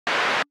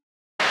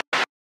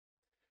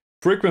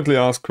Frequently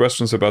asked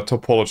questions about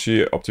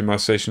topology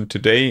optimization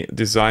today,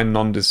 design,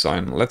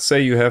 non-design. Let's say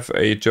you have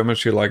a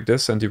geometry like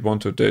this and you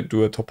want to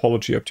do a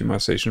topology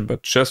optimization,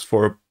 but just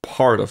for a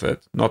part of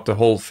it, not the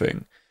whole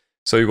thing.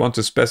 So you want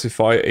to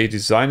specify a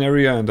design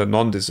area and a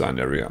non-design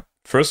area.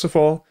 First of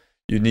all,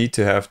 you need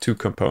to have two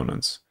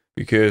components,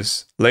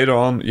 because later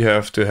on you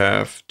have to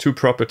have two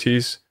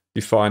properties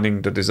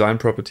defining the design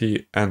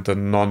property and the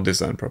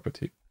non-design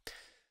property.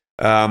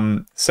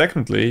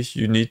 Secondly,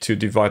 you need to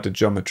divide the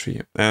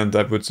geometry, and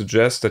I would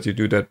suggest that you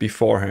do that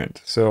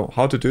beforehand. So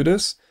how to do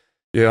this?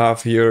 You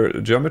have here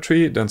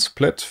geometry, then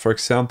split. For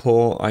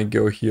example, I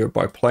go here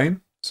by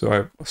plane. So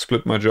I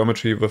split my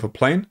geometry with a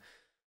plane.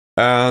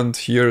 And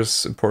here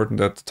is important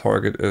that the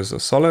target is a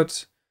solid.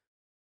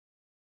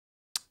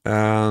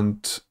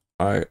 And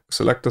I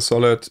select the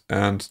solid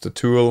and the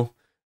tool.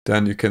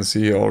 Then you can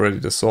see already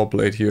the saw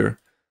blade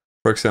here.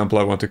 For example,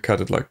 I want to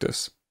cut it like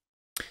this.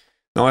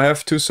 Now I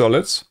have two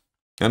solids.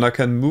 And I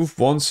can move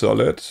one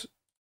solid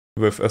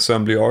with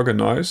assembly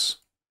organize,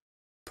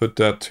 put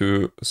that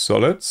to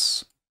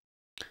solids,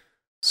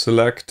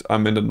 select,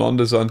 I'm in the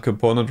non-design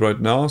component right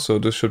now, so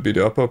this should be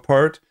the upper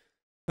part,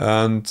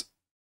 and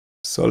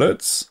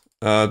solids,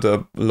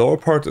 the lower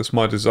part is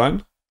my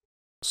design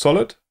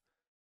solid,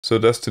 so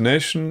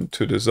destination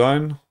to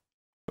design,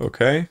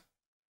 okay,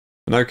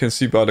 and I can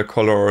see by the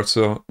color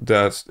also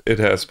that it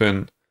has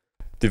been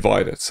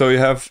divided. So you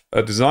have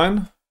a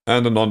design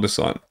and a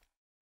non-design.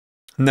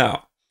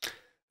 Now,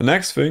 the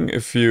next thing,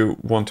 if you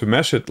want to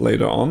mesh it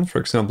later on, for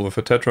example with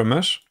a tetra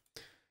mesh,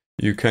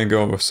 you can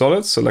go with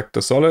solids, select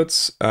the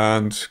solids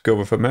and go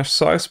with a mesh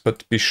size,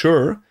 but be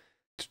sure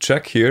to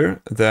check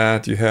here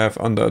that you have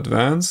under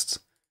advanced,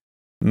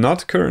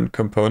 not current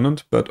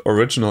component, but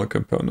original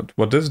component.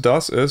 What this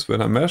does is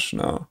when I mesh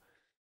now,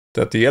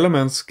 that the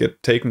elements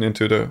get taken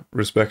into the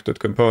respected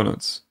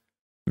components,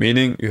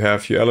 meaning you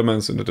have your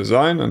elements in the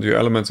design and your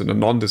elements in the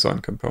non-design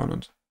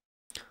component,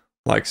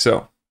 like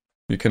so.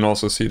 You can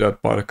also see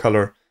that by the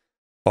color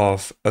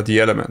of the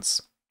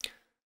elements.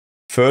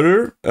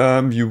 Further,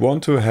 you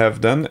want to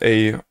have then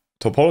a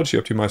topology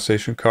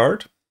optimization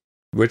card,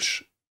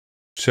 which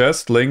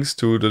just links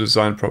to the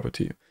design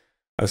property.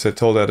 As I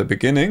told at the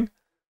beginning,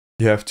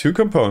 you have two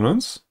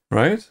components,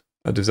 right?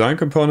 A design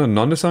component,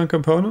 non-design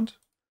component,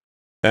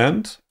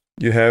 and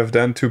you have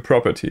then two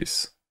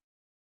properties.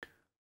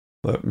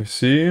 Let me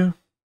see.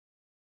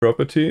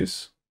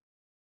 Properties.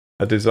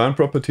 A design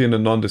property and a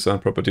non-design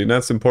property. And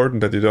that's important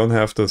that you don't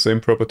have the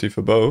same property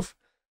for both,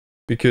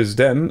 because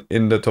then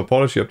in the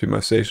topology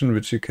optimization,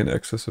 which you can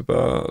access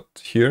about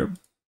here,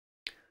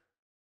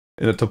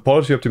 in the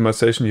topology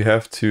optimization, you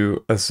have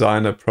to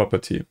assign a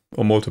property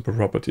or multiple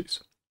properties.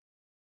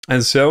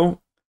 And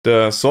so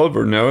the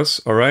solver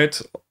knows, all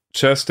right,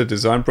 just the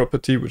design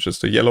property, which is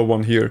the yellow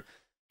one here,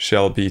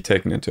 shall be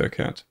taken into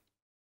account.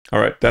 All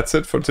right, that's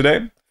it for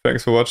today.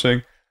 Thanks for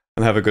watching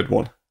and have a good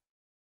one.